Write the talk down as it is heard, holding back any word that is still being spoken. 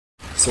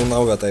So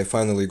now that I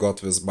finally got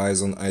this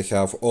Bizon, I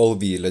have all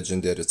the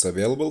legendaries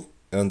available,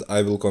 and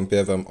I will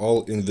compare them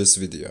all in this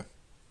video.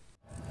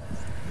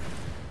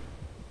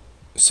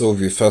 So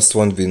the first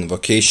one, the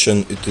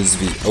Invocation, it is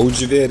the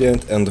OG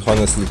variant, and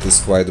honestly it is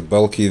quite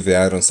bulky. The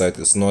iron sight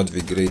is not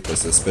the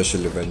greatest,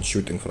 especially when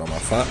shooting from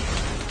afar.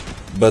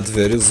 But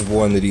there is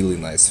one really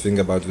nice thing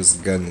about this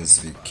gun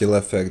is the kill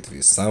effect,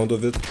 the sound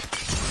of it.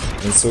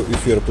 And so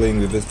if you are playing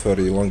with it for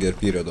a longer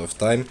period of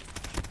time,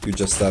 you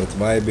just start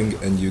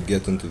vibing and you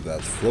get into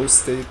that flow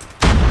state.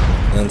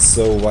 And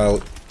so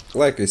while,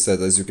 like I said,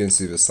 as you can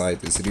see, the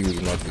sight is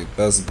really not the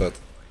best, but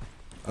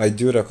I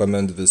do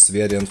recommend this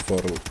variant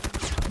for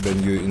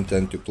when you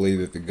intend to play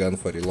with the gun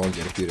for a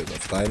longer period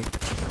of time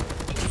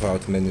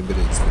without many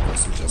breaks,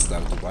 because you just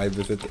start to vibe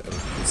with it and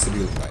it's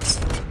really nice.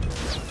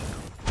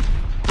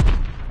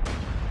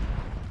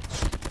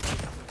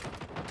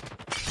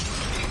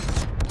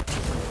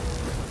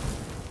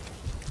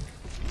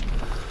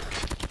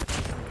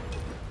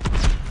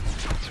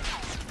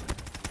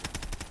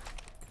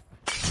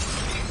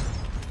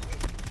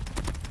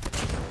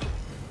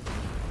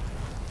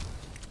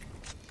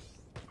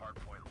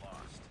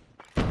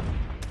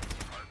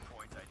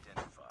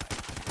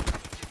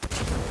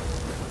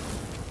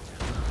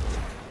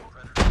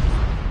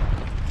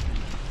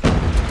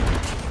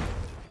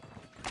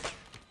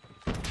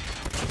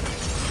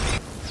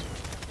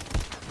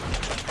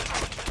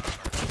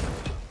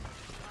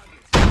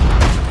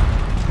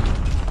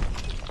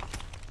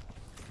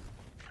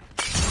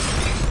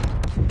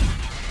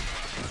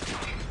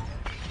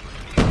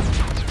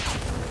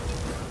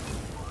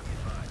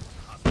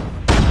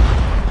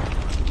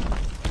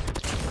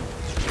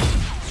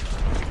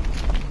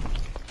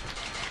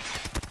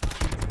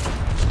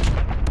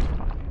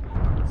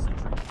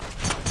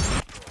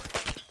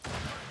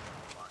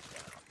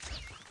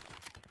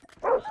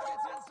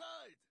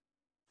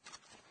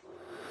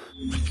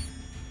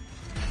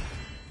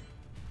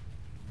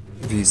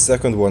 The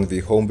second one,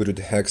 the Homebrewed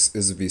Hex,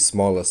 is the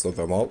smallest of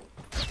them all,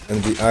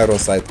 and the iron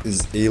sight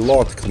is a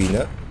lot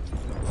cleaner.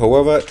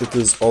 However, it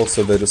is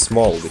also very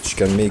small, which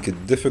can make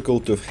it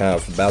difficult to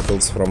have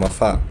battles from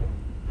afar.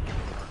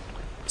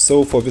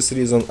 So for this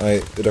reason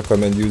I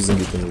recommend using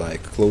it in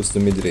like close to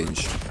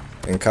mid-range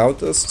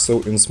encounters,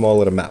 so in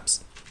smaller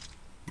maps.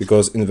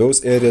 Because in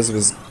those areas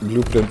this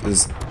blueprint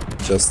is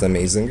just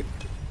amazing.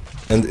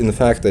 And in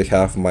fact I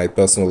have my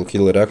personal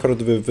kill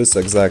record with this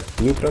exact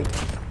blueprint,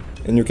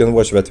 and you can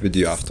watch that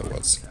video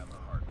afterwards.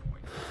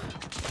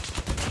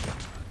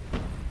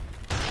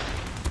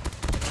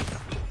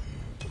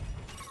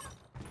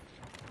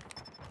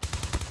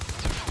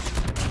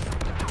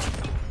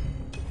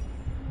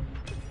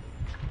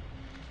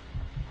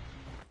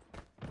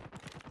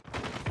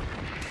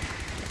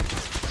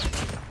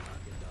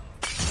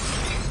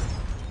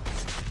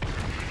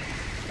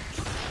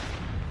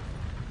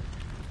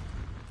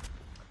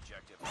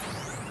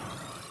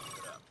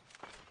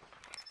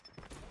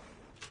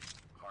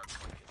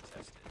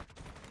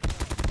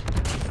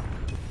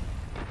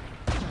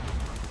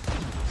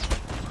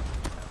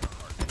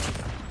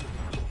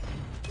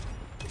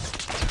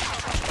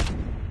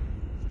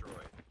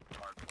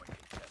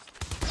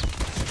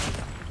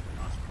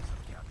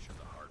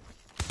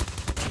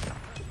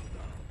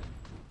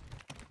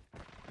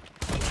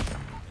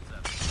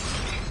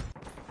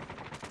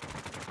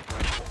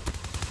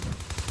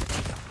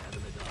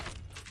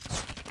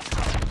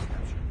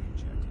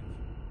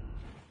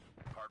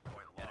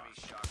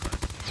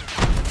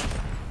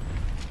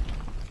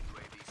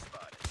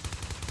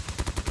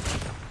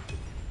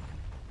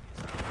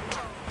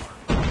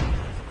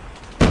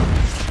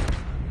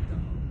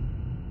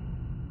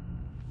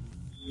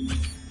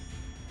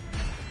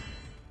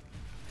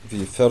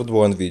 The third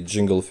one, the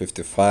Jingle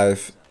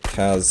 55,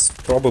 has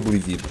probably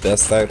the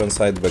best iron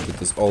sight, but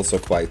it is also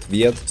quite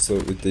weird, so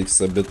it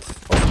takes a bit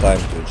of time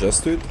to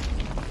adjust to it.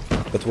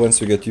 But once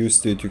you get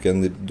used to it, you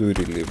can do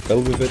really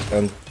well with it,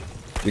 and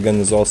the gun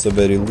is also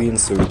very lean,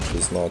 so it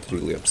is not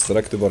really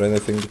obstructive or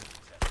anything.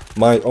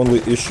 My only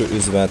issue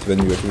is that when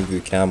you equip the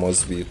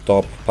camos, the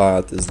top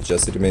part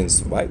just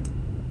remains white.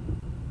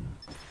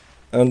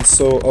 And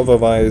so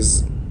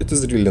otherwise, it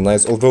is really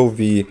nice, although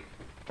the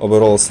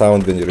overall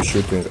sound when you're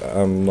shooting,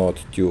 I'm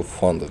not too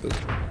fond of it.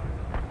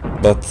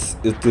 But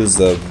it is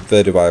a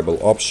very viable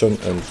option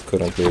and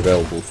currently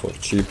available for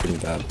cheap in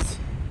that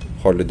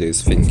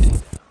holidays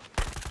thingy.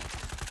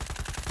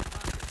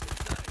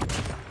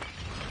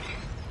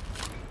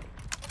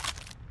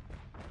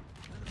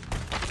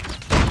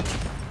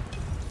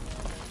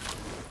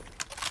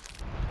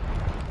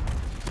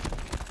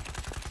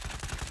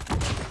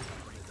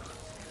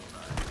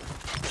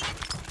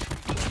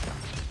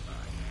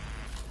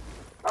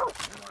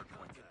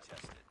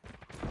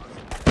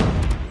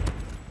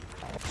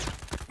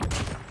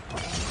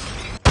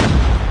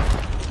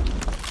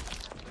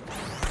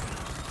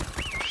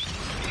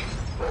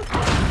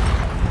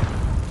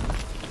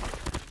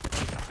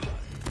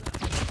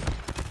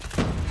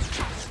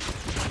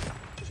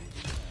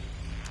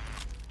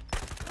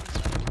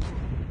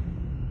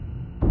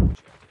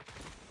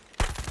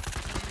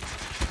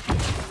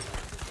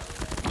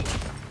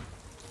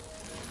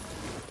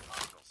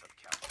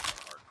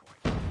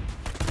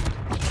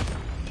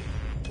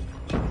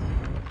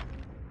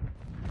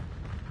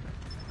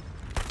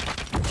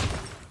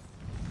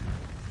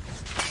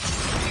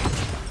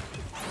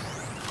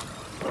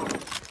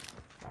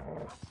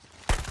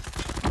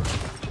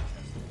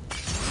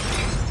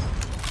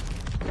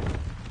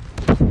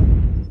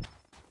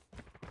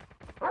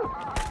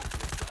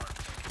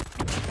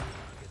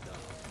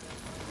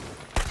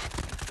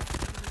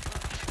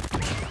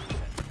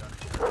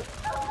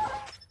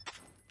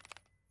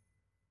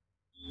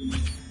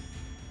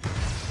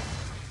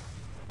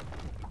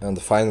 And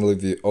finally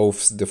the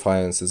Oath's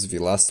Defiance is the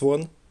last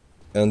one.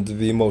 And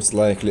we most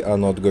likely are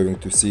not going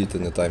to see it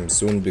anytime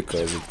soon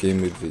because it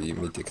came with the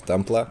Mythic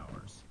Templar.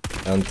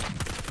 And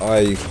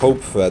I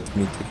hope that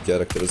Mythic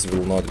characters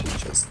will not be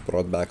just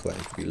brought back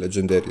like the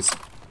legendaries.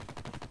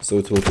 So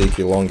it will take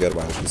a longer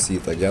while to see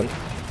it again.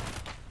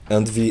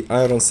 And the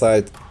Iron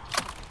Sight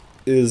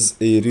is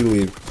a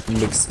really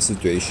mixed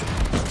situation.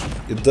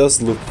 It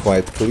does look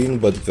quite clean,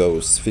 but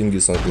those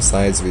thingies on the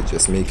sides will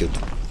just make it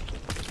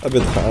a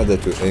bit harder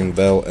to aim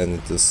well, and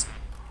it is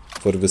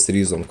for this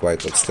reason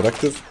quite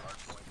obstructive.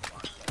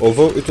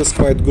 Although it is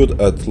quite good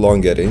at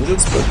longer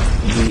ranges, but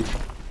the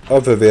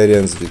other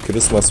variants, the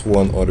Christmas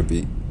one or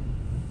the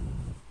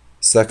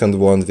second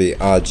one, they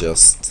are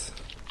just,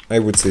 I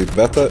would say,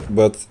 better,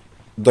 but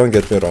don't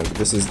get me wrong,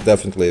 this is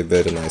definitely a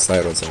very nice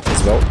Iron Sight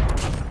as well.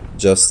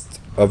 Just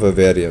other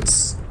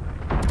variants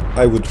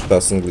I would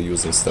personally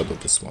use instead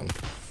of this one.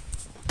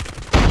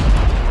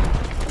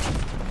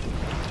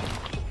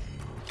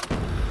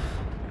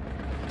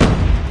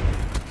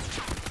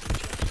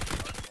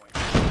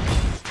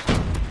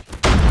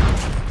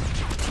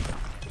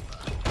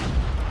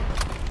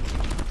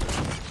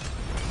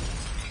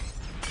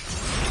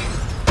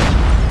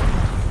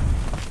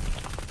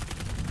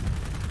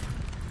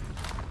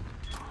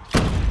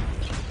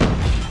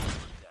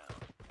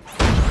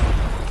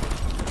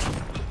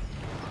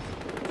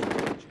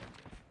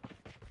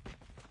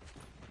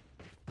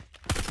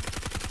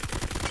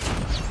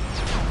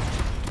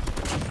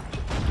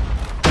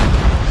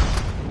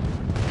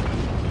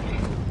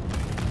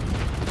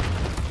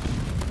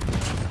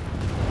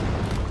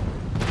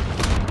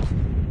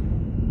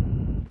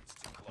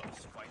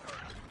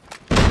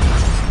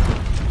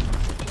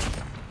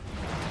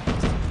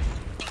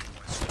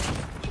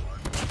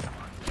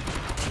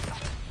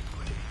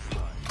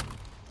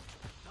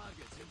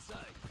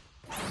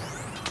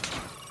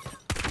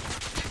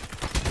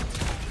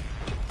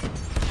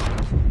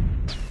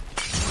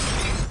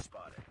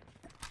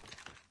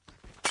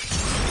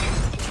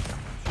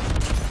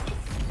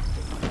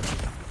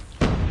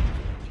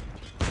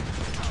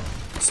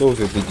 So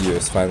the video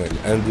is finally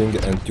ending,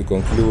 and to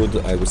conclude,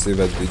 I would say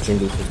that the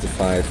Jingle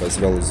 55 as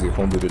well as the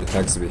Homebrewed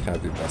hacks we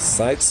have the best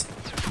sights.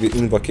 The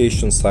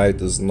Invocation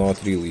sight is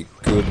not really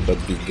good, but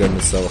the gun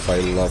itself I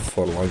love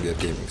for longer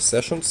gaming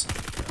sessions.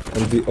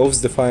 And the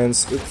Oath's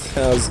Defiance, it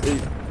has a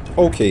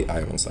okay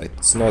iron sight.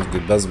 It's not the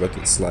best, but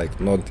it's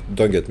like not,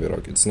 don't get me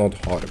wrong, it's not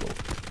horrible.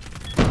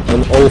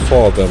 And all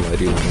four of them are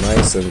really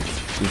nice, and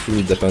it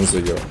really depends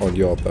on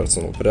your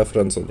personal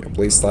preference, on your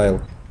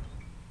playstyle.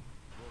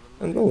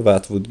 And well,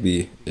 that would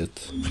be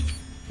it.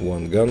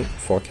 One gun,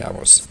 4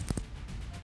 camos.